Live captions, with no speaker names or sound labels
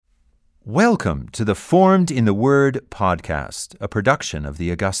Welcome to the Formed in the Word podcast, a production of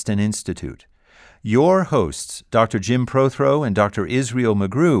the Augustine Institute. Your hosts, Dr. Jim Prothro and Dr. Israel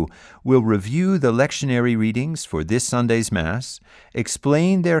McGrew, will review the lectionary readings for this Sunday's Mass,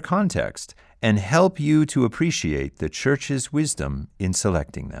 explain their context, and help you to appreciate the Church's wisdom in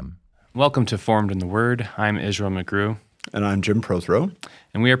selecting them. Welcome to Formed in the Word. I'm Israel McGrew. And I'm Jim Prothro.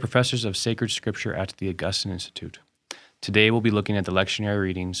 And we are professors of sacred scripture at the Augustine Institute. Today we'll be looking at the lectionary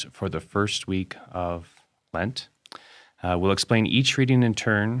readings for the first week of Lent. We'll explain each reading in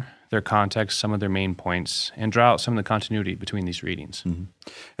turn, their context, some of their main points, and draw out some of the continuity between these readings.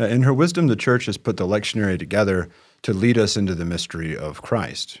 Mm-hmm. In her wisdom, the Church has put the lectionary together to lead us into the mystery of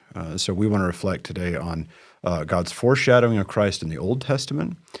Christ. So we want to reflect today on God's foreshadowing of Christ in the Old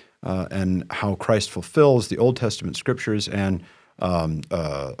Testament and how Christ fulfills the Old Testament scriptures and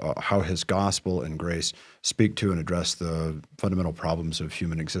how his gospel and grace speak to and address the fundamental problems of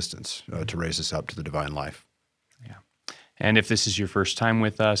human existence to raise us up to the divine life. Yeah. And if this is your first time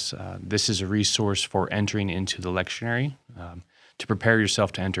with us, this is a resource for entering into the lectionary to prepare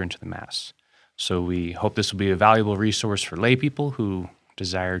yourself to enter into the Mass. So we hope this will be a valuable resource for lay people who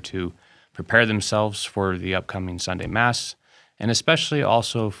desire to prepare themselves for the upcoming Sunday Mass, and especially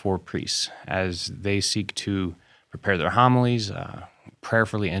also for priests as they seek to prepare their homilies,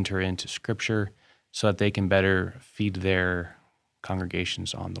 prayerfully enter into Scripture so that they can better feed their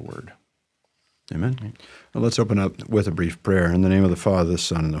congregations on the Word. Amen. Right. Well, let's open up with a brief prayer. In the name of the Father, the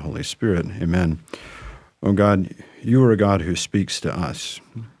Son, and the Holy Spirit. Amen. Oh God, you are a God who speaks to us,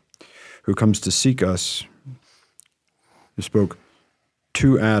 who comes to seek us, who spoke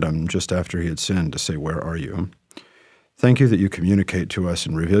to Adam just after he had sinned to say, "Where are you?" Thank you that you communicate to us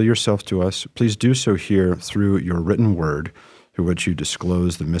and reveal yourself to us. Please do so here through your written word, through which you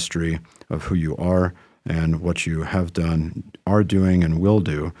disclose the mystery of who you are and what you have done, are doing, and will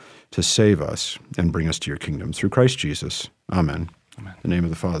do to save us and bring us to your kingdom. Through Christ Jesus. Amen. Amen. In the name of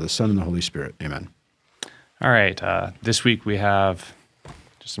the Father, the Son, and the Holy Spirit. Amen. All right. This week we have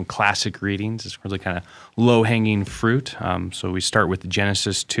just some classic readings. It's really kind of low-hanging fruit. So we start with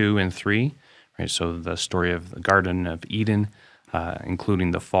Genesis 2 and 3. Right, so the story of the Garden of Eden,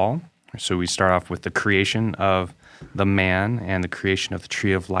 including the fall. So we start off with the creation of the man and the creation of the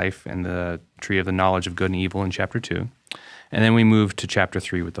tree of life and the tree of the knowledge of good and evil in chapter 2. And then we move to chapter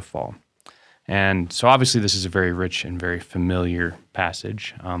 3 with the fall. And so obviously this is a very rich and very familiar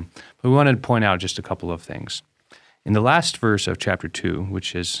passage, but we wanted to point out just a couple of things. In the last verse of chapter 2,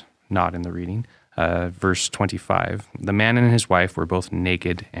 which is not in the reading, verse 25, the man and his wife were both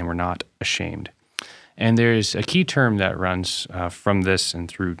naked and were not ashamed. And there's a key term that runs from this and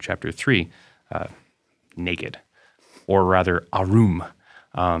through chapter 3, naked, or rather arum.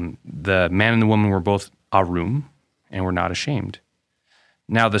 The man and the woman were both arum and were not ashamed.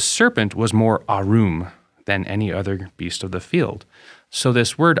 Now the serpent was more arum than any other beast of the field. So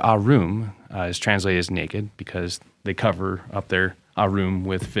this word arum is translated as naked because they cover up their arum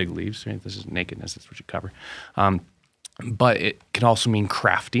with fig leaves. Right? This is nakedness, that's what you cover. But it can also mean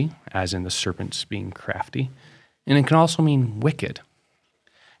crafty, as in the serpents being crafty. And it can also mean wicked.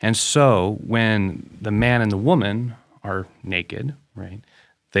 And so when the man and the woman are naked, right,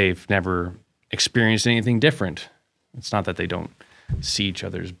 they've never experienced anything different. It's not that they don't see each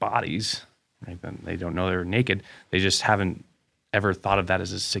other's bodies, right? They don't know they're naked. They just haven't ever thought of that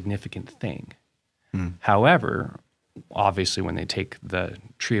as a significant thing. However, obviously when they take the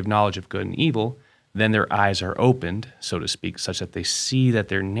tree of knowledge of good and evil, then their eyes are opened, so to speak, such that they see that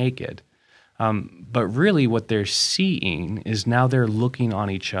they're naked. But really what they're seeing is now they're looking on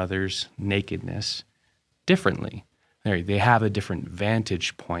each other's nakedness differently. They have a different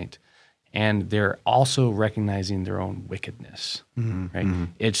vantage point, and they're also recognizing their own wickedness. Right?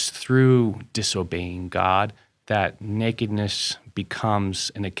 It's through disobeying God that nakedness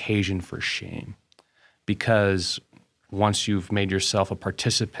becomes an occasion for shame. Because once you've made yourself a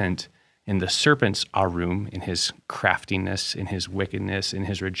participant in the serpent's arum, in his craftiness, in his wickedness, in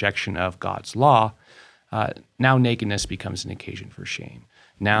his rejection of God's law, now nakedness becomes an occasion for shame.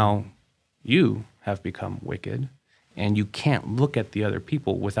 Now you have become wicked, and you can't look at the other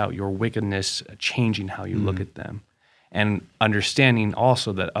people without your wickedness changing how you look at them, and understanding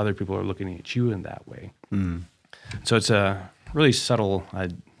also that other people are looking at you in that way. So it's a really subtle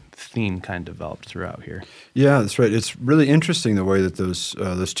theme kind of developed throughout here. Yeah, that's right. It's really interesting the way that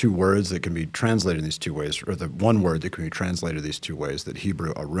those two words that can be translated in these two ways, or the one word that can be translated these two ways, that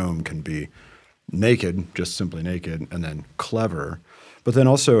Hebrew arum can be naked, just simply naked, and then clever. But then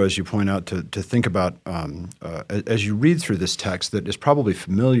also, as you point out, to think about, as you read through this text that is probably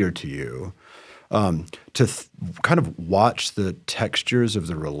familiar to you, kind of watch the textures of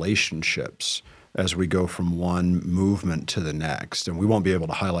the relationships as we go from one movement to the next. And we won't be able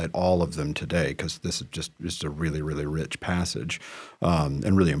to highlight all of them today because this is just a really, really rich passage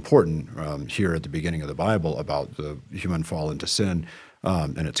and really important here at the beginning of the Bible about the human fall into sin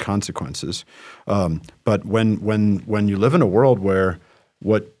and its consequences. But when you live in a world where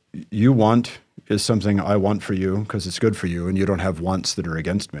what you want is something I want for you because it's good for you, and you don't have wants that are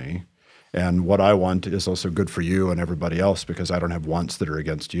against me, and what I want is also good for you and everybody else because I don't have wants that are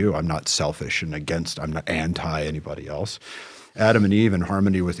against you. I'm not selfish and I'm not anti anybody else. Adam and Eve in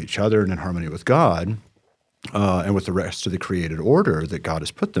harmony with each other and in harmony with God and with the rest of the created order that God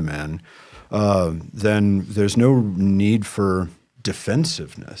has put them in, then there's no need for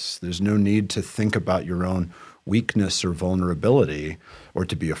defensiveness. There's no need to think about your own weakness or vulnerability or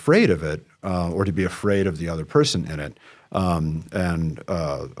to be afraid of it or to be afraid of the other person in it.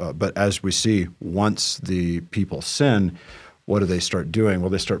 But as we see, once the people sin, what do they start doing? Well,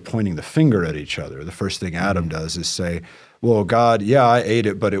 they start pointing the finger at each other. The first thing Adam does is say, well, God, yeah, I ate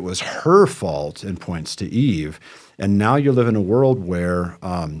it, but it was her fault, and points to Eve. And now you live in a world where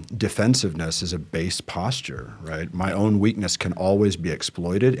defensiveness is a base posture, right? My own weakness can always be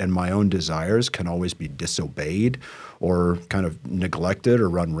exploited, and my own desires can always be disobeyed or kind of neglected or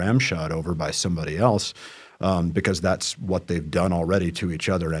run ramshot over by somebody else. Because that's what they've done already to each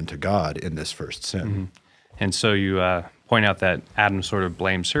other and to God in this first sin. Mm-hmm. And so you point out that Adam sort of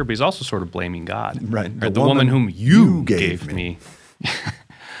blames her, but he's also sort of blaming God. Right. The woman whom you gave me. All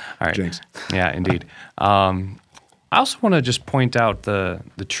right. Jinx. Yeah, indeed. I also want to just point out the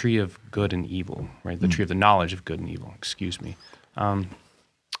tree of good and evil, right? The tree of the knowledge of good and evil, excuse me.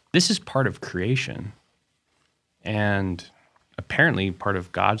 This is part of creation, and apparently part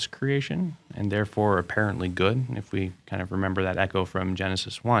of God's creation, and therefore apparently good, if we kind of remember that echo from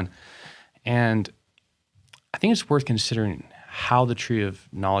Genesis 1. And I think it's worth considering how the tree of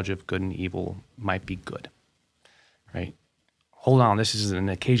knowledge of good and evil might be good, right? Hold on, this is an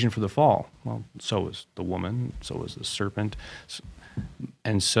occasion for the fall. Well, so was the woman, so was the serpent.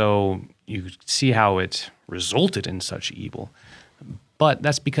 And so you see how it resulted in such evil. But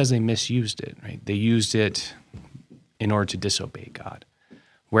that's because they misused it, right? They used it in order to disobey God.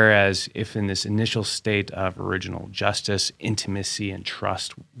 Whereas if in this initial state of original justice, intimacy, and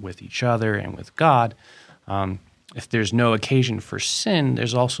trust with each other and with God, if there's no occasion for sin,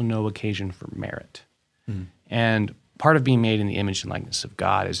 there's also no occasion for merit. And part of being made in the image and likeness of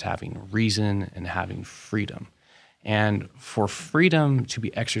God is having reason and having freedom. And for freedom to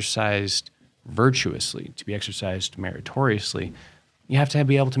be exercised virtuously, to be exercised meritoriously, you have to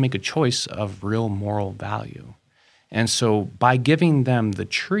be able to make a choice of real moral value. And so by giving them the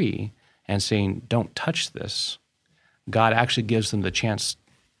tree and saying, don't touch this, God actually gives them the chance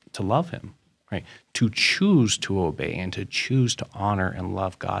to love him, right? To choose to obey and to choose to honor and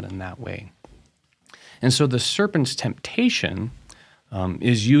love God in that way. And so the serpent's temptation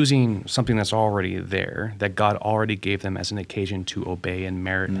is using something that's already there, that God already gave them as an occasion to obey and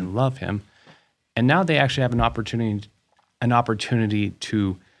merit and love him. And now they actually have an opportunity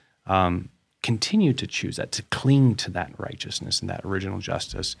to continue to choose that, to cling to that righteousness and that original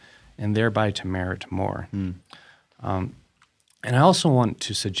justice, and thereby to merit more. And I also want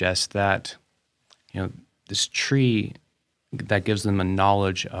to suggest that, this tree that gives them a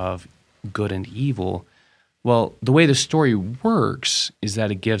knowledge of good and evil, well, the way the story works is that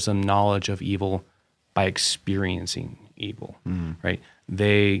it gives them knowledge of evil by experiencing evil, right?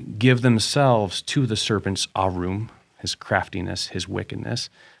 They give themselves to the serpent's arum, his craftiness, his wickedness.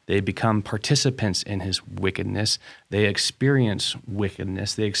 They become participants in his wickedness. They experience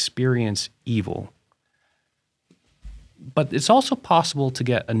wickedness. They experience evil. But it's also possible to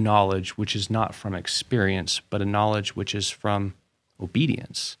get a knowledge which is not from experience, but a knowledge which is from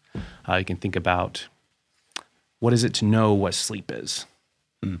obedience. You can think about, what is it to know what sleep is?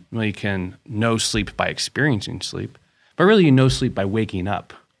 Well, you can know sleep by experiencing sleep, but really you know sleep by waking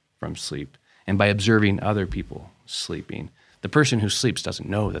up from sleep and by observing other people sleeping. The person who sleeps doesn't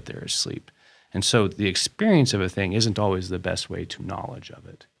know that there is sleep. And so the experience of a thing isn't always the best way to knowledge of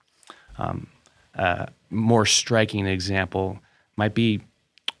it. More striking example might be,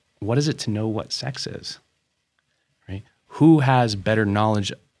 what is it to know what sex is? Right? Who has better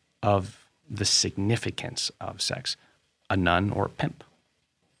knowledge of the significance of sex? A nun or a pimp?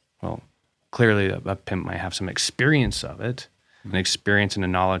 Well, clearly a pimp might have some experience of it, an experience and a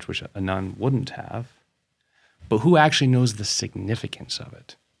knowledge which a nun wouldn't have. But who actually knows the significance of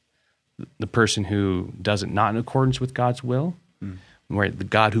it? The person who does it not in accordance with God's will, right? The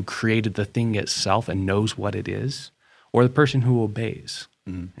God who created the thing itself and knows what it is, or the person who obeys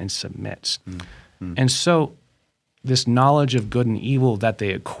and submits. And so this knowledge of good and evil that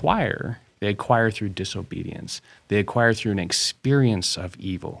they acquire through disobedience. They acquire through an experience of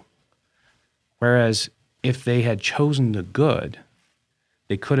evil. Whereas if they had chosen the good,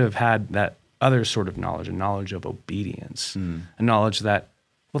 they could have had that other sort of knowledge, a knowledge of obedience, a knowledge that,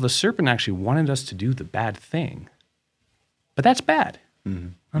 well, the serpent actually wanted us to do the bad thing, but that's bad.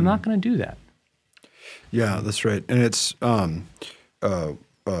 I'm not going to do that. Yeah, that's right. And it's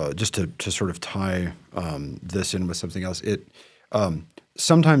just to sort of tie this in with something else.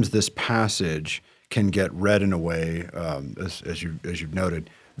 Sometimes this passage can get read in a way, as you've noted,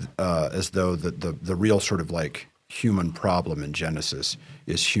 as though the real sort of like human problem in Genesis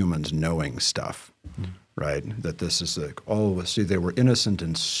is humans knowing stuff, right? That this is like, oh, see, they were innocent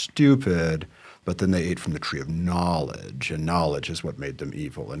and stupid, but then they ate from the tree of knowledge, and knowledge is what made them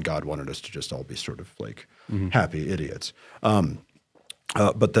evil, and God wanted us to just all be sort of like happy idiots.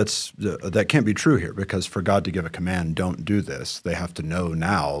 But that can't be true here, because for God to give a command, don't do this, they have to know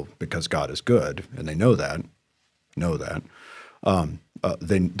now, because God is good, and they know that. They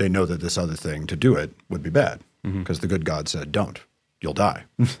know that this other thing, to do it, would be bad, because the good God said, don't, you'll die.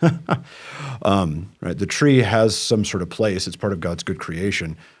 Right? The tree has some sort of place. It's part of God's good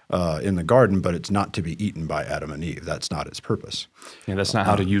creation in the garden, but it's not to be eaten by Adam and Eve. That's not its purpose. Yeah, that's not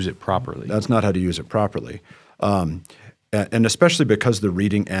how to use it properly. That's not how to use it properly. And especially because the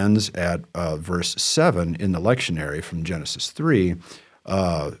reading ends at verse 7 in the lectionary from Genesis 3,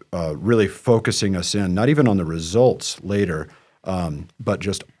 really focusing us in, not even on the results later, but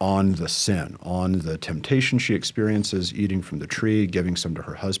just on the sin, on the temptation she experiences, eating from the tree, giving some to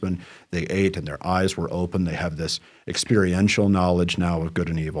her husband. They ate and their eyes were open. They have this experiential knowledge now of good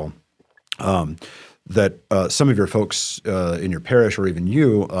and evil. That some of your folks in your parish, or even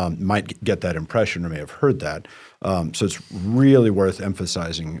you, might get that impression or may have heard that. So it's really worth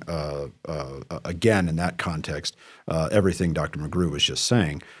emphasizing again in that context everything Dr. McGrew was just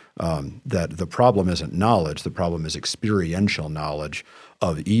saying, that the problem isn't knowledge, the problem is experiential knowledge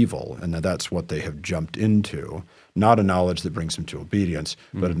of evil, and that's what they have jumped into, not a knowledge that brings them to obedience,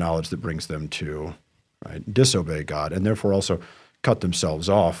 but a knowledge that brings them to disobey God, and therefore also cut themselves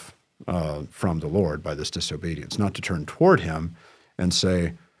off from the Lord by this disobedience, not to turn toward Him and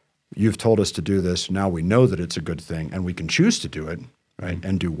say, you've told us to do this, now we know that it's a good thing, and we can choose to do it, right,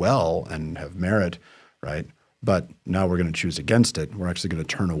 and do well and have merit, right, but now we're going to choose against it. We're actually going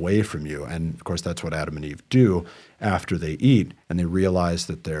to turn away from you. And, of course, that's what Adam and Eve do after they eat and they realize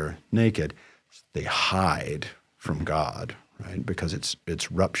that they're naked. They hide from God, right, because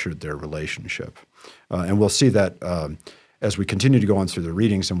it's ruptured their relationship. And we'll see that as we continue to go on through the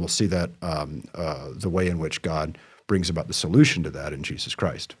readings, and we'll see that the way in which God brings about the solution to that in Jesus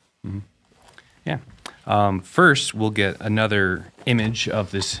Christ. Yeah. First, we'll get another image of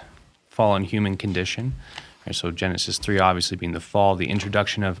this fallen human condition. Right, so Genesis 3 obviously being the fall, the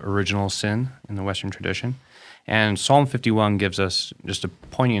introduction of original sin in the Western tradition. And Psalm 51 gives us just a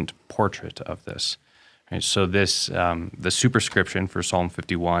poignant portrait of this. Right, so this, the superscription for Psalm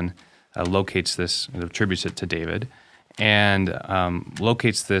 51 locates this, and attributes it to David, and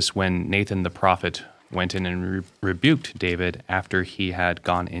locates this when Nathan the prophet went in and rebuked David after he had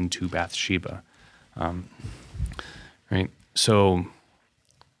gone into Bathsheba. Right, so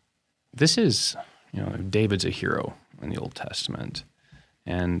this is, David's a hero in the Old Testament.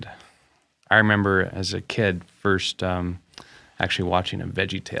 And I remember as a kid first actually watching a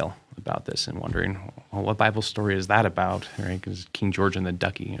VeggieTale about this and wondering, well, what Bible story is that about? Right? Because King George and the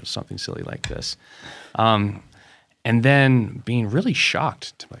Ducky, something silly like this. And then being really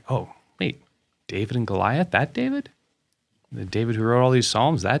shocked to like, oh, wait, David and Goliath, that David? The David who wrote all these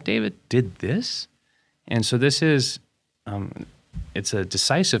Psalms, that David did this? And so this is, it's a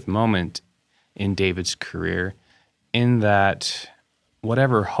decisive moment in David's career, in that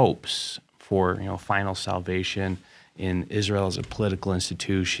whatever hopes for final salvation in Israel as a political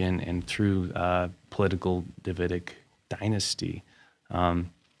institution and through political Davidic dynasty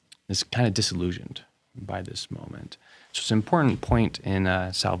is kind of disillusioned by this moment. So it's an important point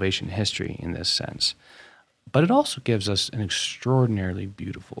in salvation history in this sense. But it also gives us an extraordinarily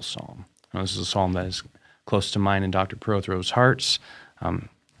beautiful psalm. This is a psalm that is close to mine and Dr. Prothro's hearts,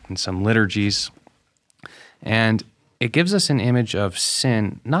 in some liturgies. And it gives us an image of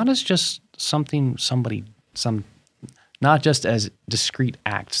sin, not as just not just as discrete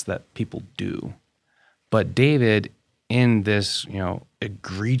acts that people do, but David, in this,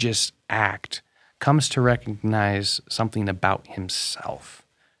 egregious act, comes to recognize something about himself,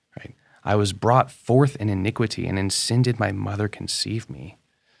 right? I was brought forth in iniquity, and in sin did my mother conceive me.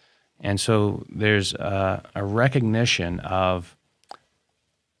 And so there's a recognition of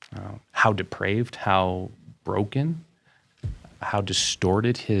how depraved, how broken, how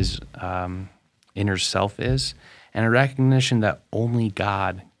distorted his inner self is, and a recognition that only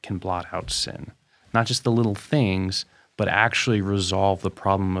God can blot out sin. Not just the little things, but actually resolve the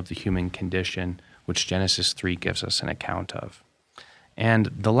problem of the human condition, which Genesis 3 gives us an account of. And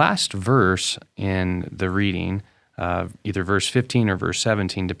the last verse in the reading, either verse 15 or verse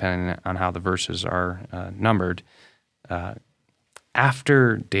 17, depending on how the verses are numbered,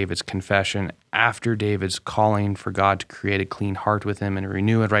 after David's confession, after David's calling for God to create a clean heart with him and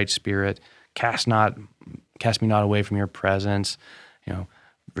renew a right spirit, cast me not away from your presence,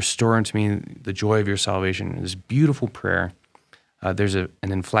 restore unto me the joy of your salvation. This beautiful prayer, there's an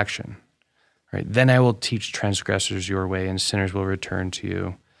inflection, right? Then I will teach transgressors your way, and sinners will return to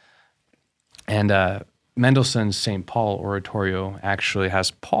you. And Mendelssohn's St. Paul oratorio actually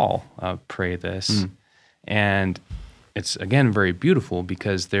has Paul pray this, and it's again very beautiful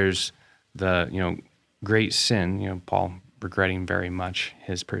because there's the great sin, Paul regretting very much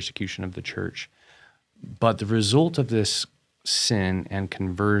his persecution of the church, but the result of this sin and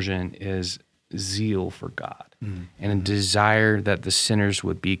conversion is zeal for God and a desire that the sinners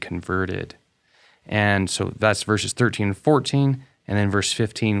would be converted. And so that's verses 13 and 14. And then verse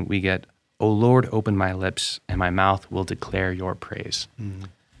 15, we get, O Lord, open my lips, and my mouth will declare your praise.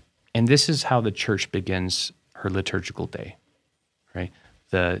 And this is how the church begins her liturgical day, right?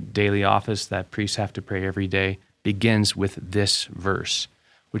 The daily office that priests have to pray every day begins with this verse,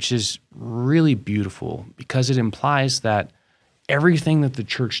 which is really beautiful because it implies that everything that the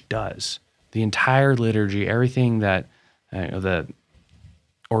church does, the entire liturgy, everything that the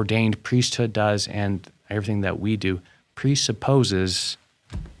ordained priesthood does and everything that we do presupposes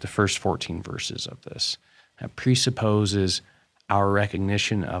the first 14 verses of this. It presupposes our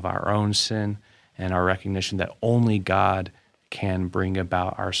recognition of our own sin and our recognition that only God can bring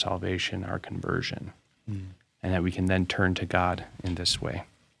about our salvation, our conversion, and that we can then turn to God in this way.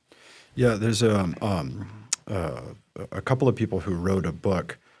 Yeah, there's a couple of people who wrote a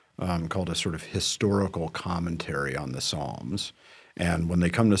book called a sort of historical commentary on the Psalms. And when they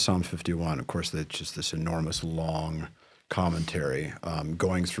come to Psalm 51, of course, it's just this enormous long commentary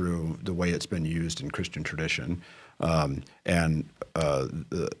going through the way it's been used in Christian tradition.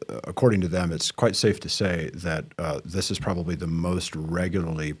 According to them, it's quite safe to say that this is probably the most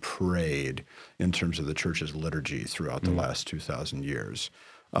regularly prayed in terms of the church's liturgy throughout the last 2,000 years.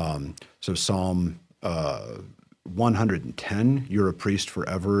 So Psalm 110, you're a priest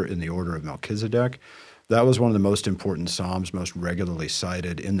forever in the order of Melchizedek. That was one of the most important psalms, most regularly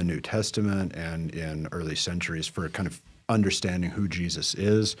cited in the New Testament and in early centuries for kind of understanding who Jesus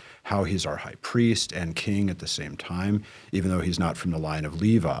is, how he's our high priest and king at the same time, even though he's not from the line of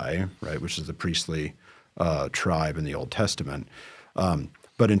Levi, right, which is the priestly tribe in the Old Testament.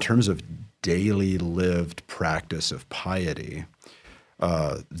 But in terms of daily lived practice of piety,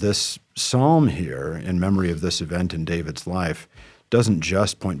 this psalm here, in memory of this event in David's life, doesn't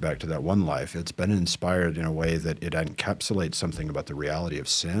just point back to that one life. It's been inspired in a way that it encapsulates something about the reality of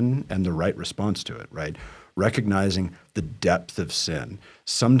sin and the right response to it, right? Recognizing the depth of sin.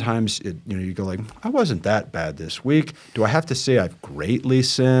 Sometimes you go like, I wasn't that bad this week. Do I have to say I've greatly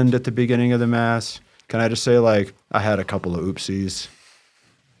sinned at the beginning of the Mass? Can I just say like, I had a couple of oopsies,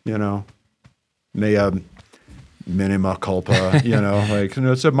 minima culpa,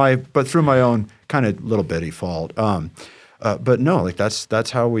 but through my own kind of little bitty fault. But no, like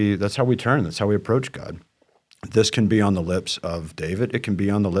that's how we turn. That's how we approach God. This can be on the lips of David. It can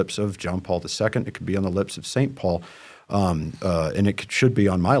be on the lips of John Paul II. It can be on the lips of St. Paul, and it should be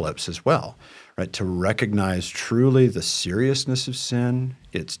on my lips as well. Right, to recognize truly the seriousness of sin,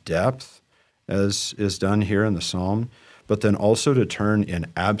 its depth, as is done here in the psalm, but then also to turn in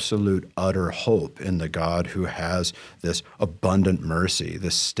absolute utter hope in the God who has this abundant mercy,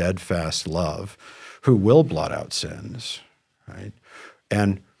 this steadfast love, who will blot out sins, right?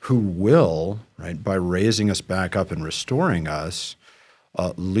 And who will, right, by raising us back up and restoring us,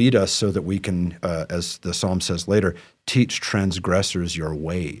 lead us so that we can, as the psalm says later, teach transgressors your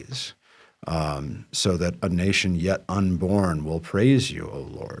ways, so that a nation yet unborn will praise you, O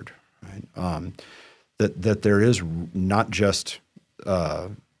Lord, right? That there is not just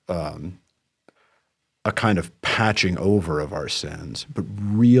a kind of patching over of our sins, but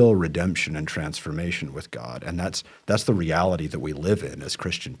real redemption and transformation with God. And that's the reality that we live in as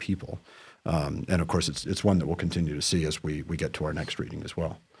Christian people. And of course, it's one that we'll continue to see as we get to our next reading as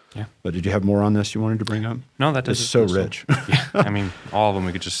well. Yeah. But did you have more on this you wanted to bring up? No, that does. It's so rich. Yeah, I mean, all of them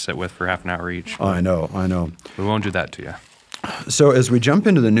we could just sit with for half an hour each. I know. We won't do that to you. So as we jump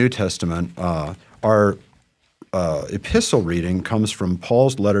into the New Testament, our epistle reading comes from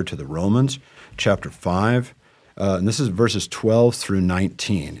Paul's letter to the Romans, chapter 5, and this is verses 12 through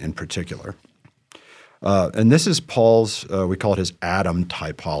 19 in particular. And this is Paul's, we call it his Adam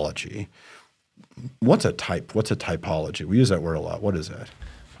typology. What's a type? What's a typology? We use that word a lot. What is that?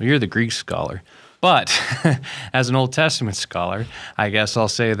 Well, you're the Greek scholar. But as an Old Testament scholar, I guess I'll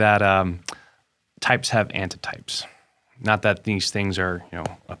say that types have antitypes. Not that these things are,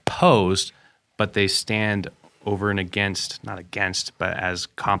 opposed, but they stand over and against, not against, but as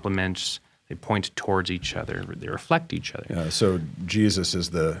complements. They point towards each other. They reflect each other. Yeah, so Jesus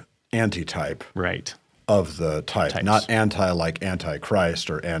is the antitype Right. of the type, Types. not anti like anti-Christ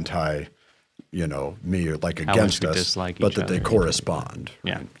or anti, me or like How against much we us, dislike but each that they other. correspond.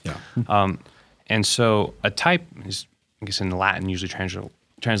 Yeah. Right? Yeah. And so a type is, I guess in Latin, usually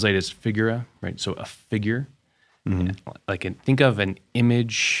translated as figura, right? So a figure, think of an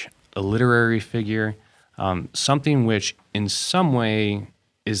image, a literary figure, something which in some way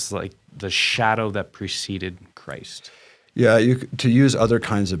is like the shadow that preceded Christ. Yeah, to use other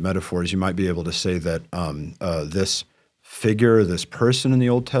kinds of metaphors, you might be able to say that this figure, this person in the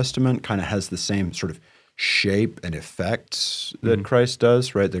Old Testament kind of has the same sort of shape and effects that Christ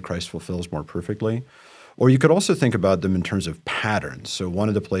does, right? That Christ fulfills more perfectly. Or you could also think about them in terms of patterns. So one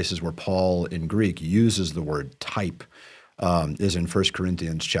of the places where Paul in Greek uses the word type is in 1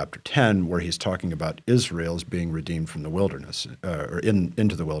 Corinthians chapter 10, where he's talking about Israel's being redeemed from the wilderness, or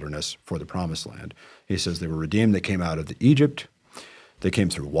into the wilderness for the promised land. He says they were redeemed. They came out of Egypt. They came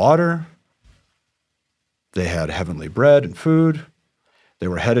through water. They had heavenly bread and food. They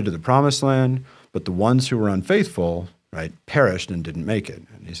were headed to the promised land. But the ones who were unfaithful, right, perished and didn't make it.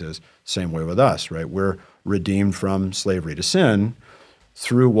 And he says, same way with us, right? We're redeemed from slavery to sin.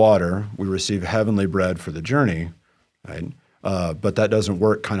 Through water, we receive heavenly bread for the journey, right? But that doesn't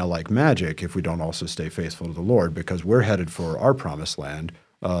work kind of like magic if we don't also stay faithful to the Lord, because we're headed for our promised land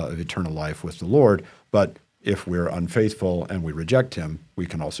of eternal life with the Lord. But if we're unfaithful and we reject him, we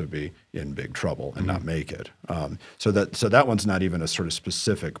can also be in big trouble and not make it. So that one's not even a sort of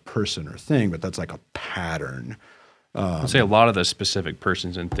specific person or thing, but that's like a pattern. I'd say a lot of the specific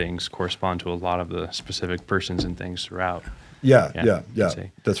persons and things correspond to a lot of the specific persons and things throughout. Yeah. I'd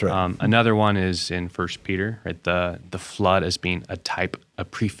say. That's right. Another one is in 1 Peter, right? The flood as being a type, a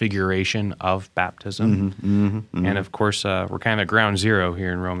prefiguration of baptism. And of course, we're kind of at ground zero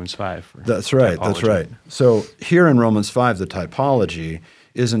here in Romans 5. That's right. Typology. That's right. So here in Romans 5, the typology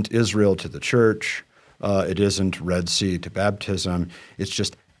isn't Israel to the church. It isn't Red Sea to baptism. It's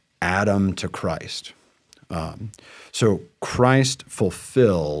just Adam to Christ. So Christ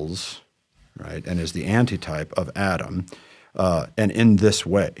fulfills, right, and is the antitype of Adam, and in this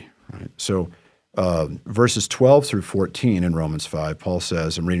way, right? So verses 12 through 14 in Romans 5, Paul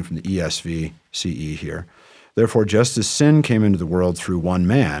says, I'm reading from the ESV CE here, therefore just as sin came into the world through one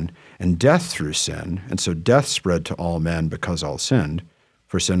man, and death through sin, and so death spread to all men because all sinned,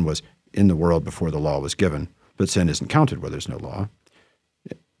 for sin was in the world before the law was given, but sin isn't counted where there's no law.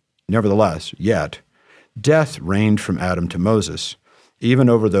 Nevertheless, yet, death reigned from Adam to Moses, even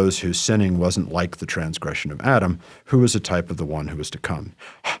over those whose sinning wasn't like the transgression of Adam, who was a type of the one who was to come.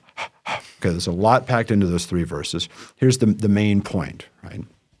 Okay, there's a lot packed into those three verses. Here's the main point, right?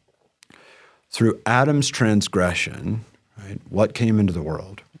 Through Adam's transgression, right, what came into the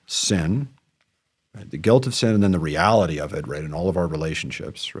world? Sin, right? The guilt of sin and then the reality of it, right, in all of our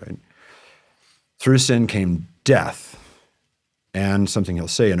relationships, right? Through sin came death. And something he'll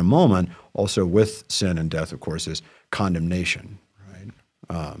say in a moment, also with sin and death, of course, is condemnation, right?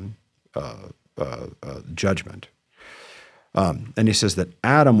 Judgment. And he says that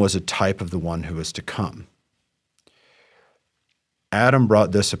Adam was a type of the one who was to come. Adam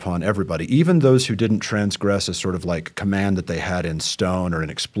brought this upon everybody, even those who didn't transgress a sort of like command that they had in stone or an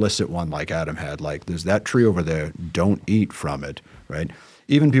explicit one like Adam had, like there's that tree over there, don't eat from it, right?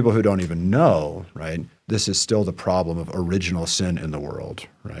 Even people who don't even know, right? This is still the problem of original sin in the world,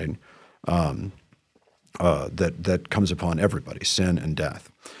 right? That comes upon everybody, sin and death.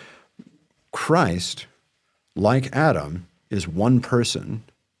 Christ, like Adam, is one person,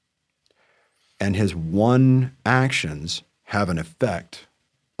 and his one actions have an effect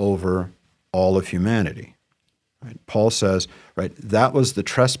over all of humanity. Right? Paul says, right, that was the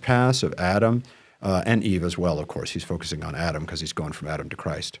trespass of Adam and Eve as well, of course. He's focusing on Adam because he's going from Adam to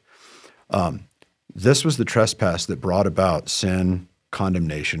Christ. This was the trespass that brought about sin,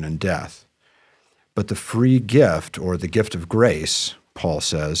 condemnation, and death. But the free gift, or the gift of grace, Paul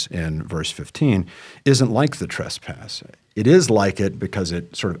says in verse 15, isn't like the trespass. It is like it because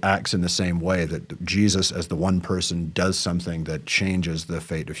it sort of acts in the same way that Jesus, as the one person, does something that changes the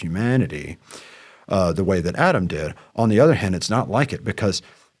fate of humanity. the way that Adam did. On the other hand, it's not like it because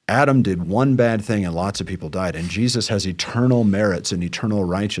Adam did one bad thing and lots of people died, and Jesus has eternal merits and eternal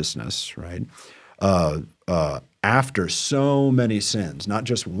righteousness, right? After so many sins, not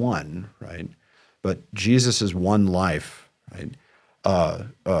just one, right? But Jesus' one life, right,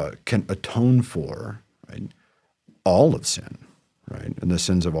 can atone for, right, all of sin, right, and the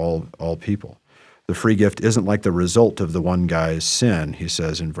sins of all people. The free gift isn't like the result of the one guy's sin, he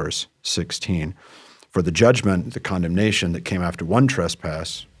says in verse 16. For the judgment, the condemnation that came after one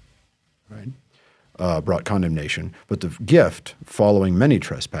trespass, right, brought condemnation, but the gift following many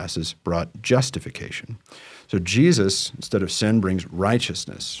trespasses brought justification. So Jesus, instead of sin, brings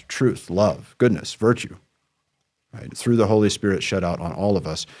righteousness, truth, love, goodness, virtue, right, through the Holy Spirit shed out on all of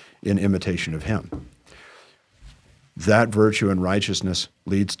us in imitation of him. That virtue and righteousness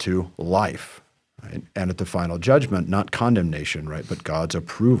leads to life, right? And at the final judgment, not condemnation, right, but God's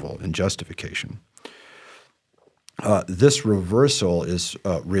approval and justification. This reversal is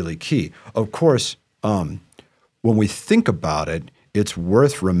really key. Of course, when we think about it, it's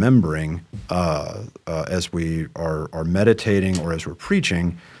worth remembering as we are meditating or as we're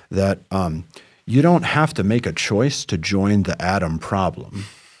preaching that you don't have to make a choice to join the Adam problem.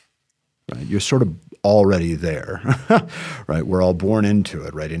 Right? You're sort of already there, right? We're all born into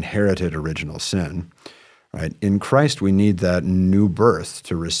it, right? Inherited original sin, right? In Christ, we need that new birth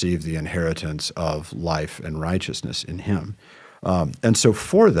to receive the inheritance of life and righteousness in him. And so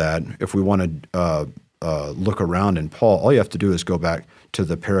for that, if we want to look around in Paul, all you have to do is go back to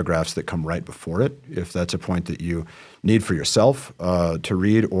the paragraphs that come right before it, if that's a point that you need for yourself to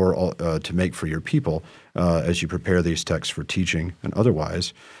read or to make for your people as you prepare these texts for teaching and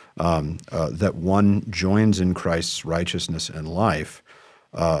otherwise, that one joins in Christ's righteousness and life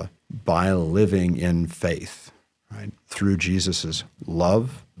by living in faith, right? Through Jesus'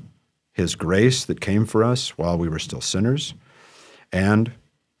 love, his grace that came for us while we were still sinners, and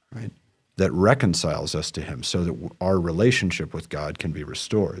right, that reconciles us to him so that our relationship with God can be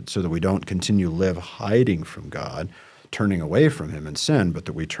restored, so that we don't continue to live hiding from God, turning away from him in sin, but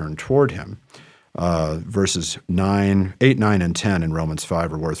that we turn toward him. Verses 8, 9, and 10 in Romans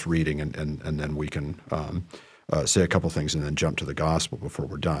 5 are worth reading, and then we can say a couple things and then jump to the gospel before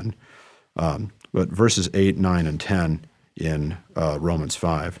we're done. But verses 8, 9, and 10 in Romans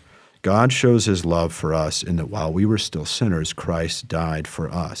 5, God shows his love for us in that while we were still sinners, Christ died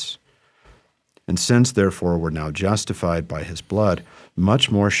for us. And since, therefore, we're now justified by his blood, much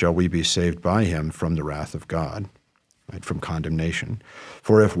more shall we be saved by him from the wrath of God, right, from condemnation.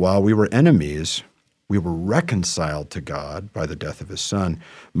 For if while we were enemies, we were reconciled to God by the death of his Son,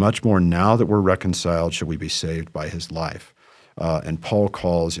 much more now that we're reconciled shall we be saved by his life. And Paul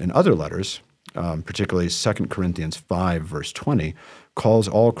calls in other letters, particularly 2 Corinthians 5, verse 20, calls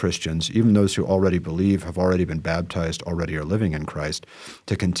all Christians, even those who already believe, have already been baptized, already are living in Christ,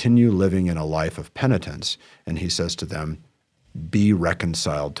 to continue living in a life of penitence. And he says to them, be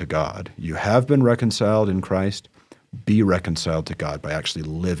reconciled to God. You have been reconciled in Christ. Be reconciled to God by actually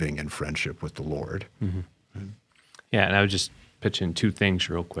living in friendship with the Lord. Mm-hmm. Yeah, and I would just pitch in two things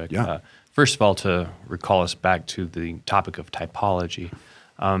real quick. Yeah. First of all, to recall us back to the topic of typology.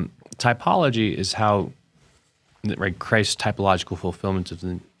 Typology is how right, Christ's typological fulfillment of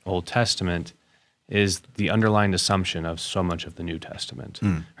the Old Testament is the underlying assumption of so much of the New Testament.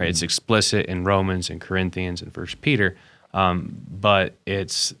 Right? It's explicit in Romans and Corinthians and 1 Peter, but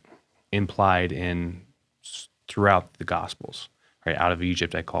it's implied in throughout the Gospels. Right? Out of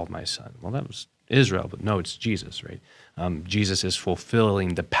Egypt I called my son. Well, that was Israel, but no, it's Jesus, right? Jesus is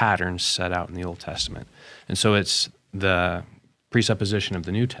fulfilling the patterns set out in the Old Testament. And so it's the presupposition of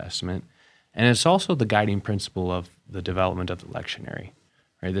the New Testament, and it's also the guiding principle of the development of the lectionary.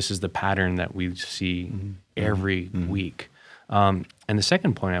 Right? This is the pattern that we see every week. And the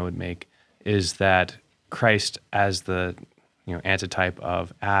second point I would make is that Christ as the antitype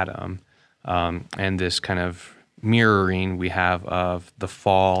of Adam, and this kind of mirroring we have of the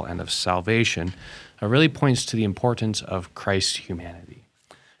fall and of salvation, really points to the importance of Christ's humanity.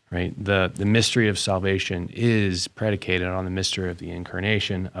 Right? The mystery of salvation is predicated on the mystery of the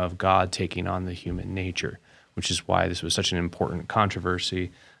incarnation of God taking on the human nature, which is why this was such an important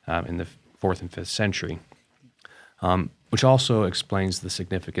controversy in the 4th and 5th century, which also explains the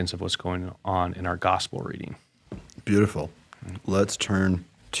significance of what's going on in our gospel reading. Beautiful. Let's turn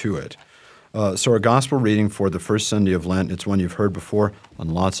to it. So our gospel reading for the first Sunday of Lent, it's one you've heard before on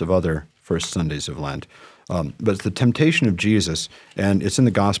lots of other first Sundays of Lent. But it's the temptation of Jesus, and it's in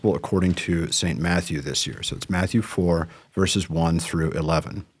the gospel according to St. Matthew this year. So it's Matthew 4, verses 1 through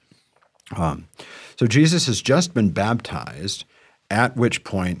 11. So Jesus has just been baptized, at which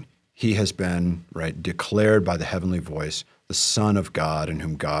point he has been, declared by the heavenly voice the Son of God in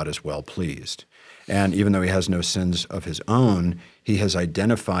whom God is well pleased. And even though he has no sins of his own, he has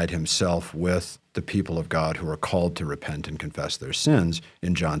identified himself with the people of God who are called to repent and confess their sins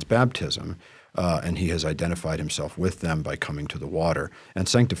in John's baptism. And he has identified himself with them by coming to the water and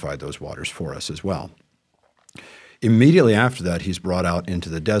sanctified those waters for us as well. Immediately after that, he's brought out into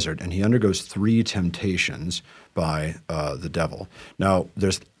the desert, and he undergoes 3 temptations by the devil. Now,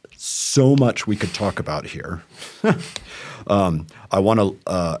 there's so much we could talk about here. I want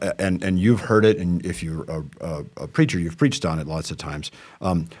to, and you've heard it, and if you're a preacher, you've preached on it lots of times.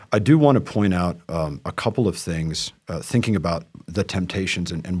 I do want to point out a couple of things, thinking about the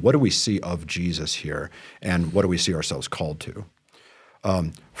temptations and what do we see of Jesus here, and what do we see ourselves called to.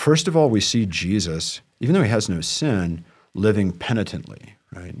 First of all, we see Jesus, even though he has no sin, living penitently,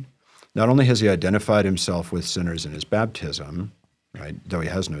 right? Not only has he identified himself with sinners in his baptism, right, though he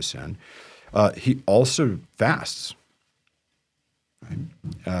has no sin, he also fasts.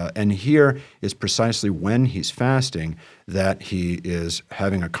 Right? And here is precisely when he's fasting that he is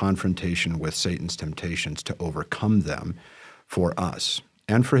having a confrontation with Satan's temptations to overcome them for us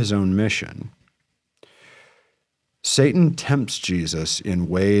and for his own mission. Satan tempts Jesus in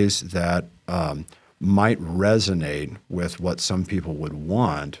ways that might resonate with what some people would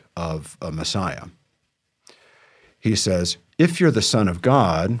want of a Messiah. He says, if you're the Son of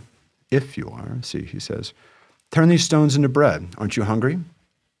God, if you are, he says, turn these stones into bread. Aren't you hungry?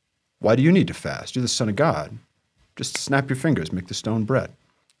 Why do you need to fast? You're the Son of God. Just snap your fingers, make the stone bread,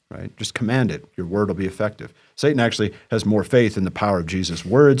 right? Just command it. Your word will be effective. Satan actually has more faith in the power of Jesus'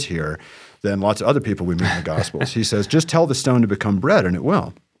 words here than lots of other people we meet in the Gospels. He says, just tell the stone to become bread, and it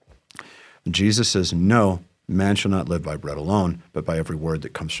will. And Jesus says, no, man shall not live by bread alone, but by every word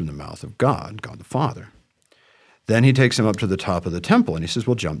that comes from the mouth of God, God the Father. Then he takes him up to the top of the temple, and he says,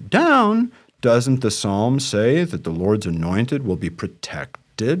 well, jump down. Doesn't the psalm say that the Lord's anointed will be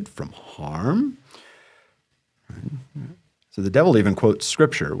protected from harm? Right. So the devil even quotes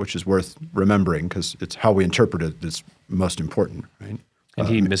Scripture, which is worth remembering because it's how we interpret it that's most important, right? And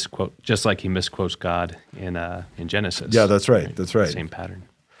he misquotes, just like he misquotes God in Genesis. Yeah, that's right. That's right. Same pattern.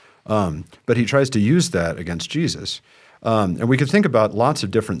 But he tries to use that against Jesus. And we could think about lots of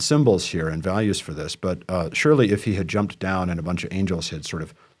different symbols here and values for this, but surely if he had jumped down and a bunch of angels had sort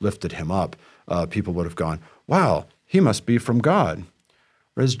of lifted him up, people would have gone, wow, he must be from God.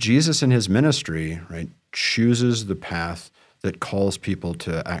 Whereas Jesus in his ministry, right, chooses the path that calls people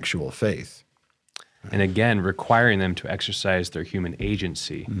to actual faith. And again, requiring them to exercise their human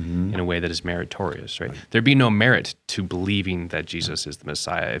agency in a way that is meritorious, right? There'd be no merit to believing that Jesus is the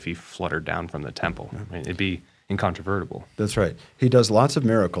Messiah if he fluttered down from the temple. Right? It'd be incontrovertible. That's right. He does lots of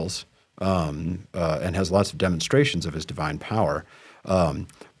miracles and has lots of demonstrations of his divine power.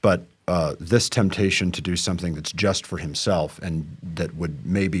 But this temptation to do something that's just for himself and that would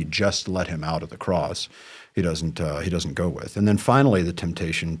maybe just let him out of the cross, he doesn't go with. And then finally, the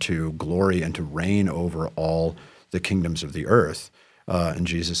temptation to glory and to reign over all the kingdoms of the earth. And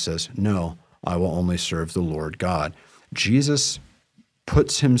Jesus says, no, I will only serve the Lord God. Jesus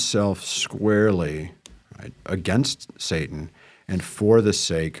puts himself squarely against Satan and for the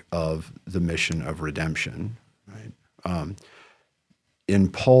sake of the mission of redemption. Right? In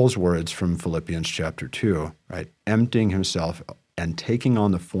Paul's words from Philippians chapter 2, right, emptying himself and taking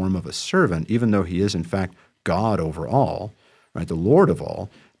on the form of a servant, even though he is in fact God over all, right, the Lord of all,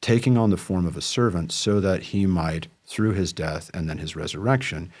 taking on the form of a servant so that he might, through his death and then his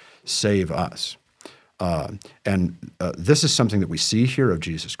resurrection, save us. This is something that we see here of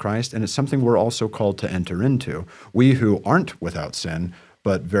Jesus Christ, and it's something we're also called to enter into. We who aren't without sin,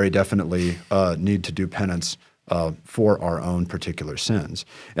 but very definitely need to do penance for our own particular sins.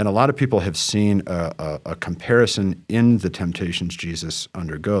 And a lot of people have seen a comparison in the temptations Jesus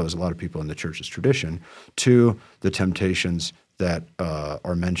undergoes, a lot of people in the church's tradition, to the temptations that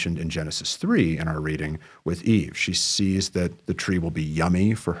are mentioned in Genesis 3 in our reading with Eve. She sees that the tree will be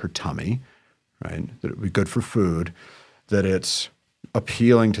yummy for her tummy, right? That it will be good for food, that it's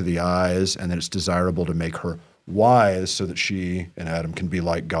appealing to the eyes, and that it's desirable to make her wise so that she and Adam can be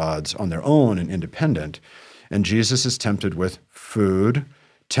like gods on their own and independent. And Jesus is tempted with food,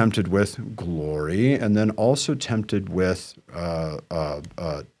 tempted with glory, and then also tempted with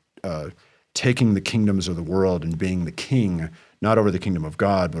taking the kingdoms of the world and being the king, not over the kingdom of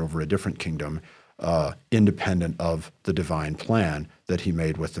God, but over a different kingdom, independent of the divine plan that he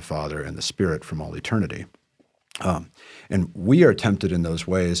made with the Father and the Spirit from all eternity. And we are tempted in those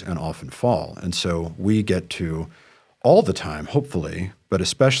ways and often fall. And so we get to, all the time, hopefully, but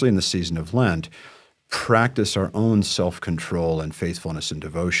especially in the season of Lent, practice our own self-control and faithfulness and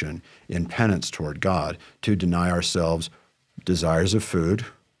devotion in penance toward God, to deny ourselves desires of food,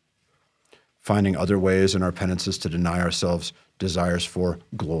 finding other ways in our penances to deny ourselves desires for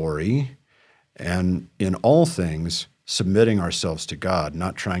glory, and in all things submitting ourselves to God,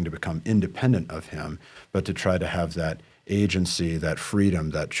 not trying to become independent of Him, but to try to have that agency, that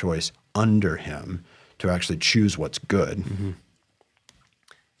freedom, that choice under Him to actually choose what's good. Mm-hmm.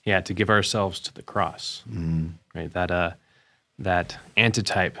 Yeah, to give ourselves to the cross, right? That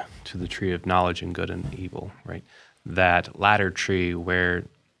antitype to the tree of knowledge and good and evil, right? That ladder tree where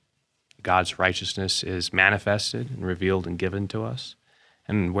God's righteousness is manifested and revealed and given to us,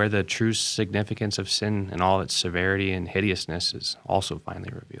 and where the true significance of sin and all its severity and hideousness is also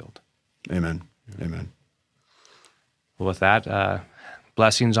finally revealed. Amen. Amen. Well, with that,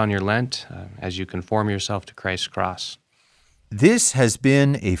 blessings on your Lent as you conform yourself to Christ's cross. This has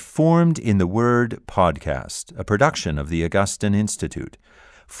been a Formed in the Word podcast, a production of the Augustine Institute.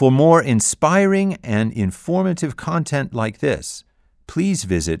 For more inspiring and informative content like this, please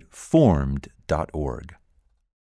visit formed.org.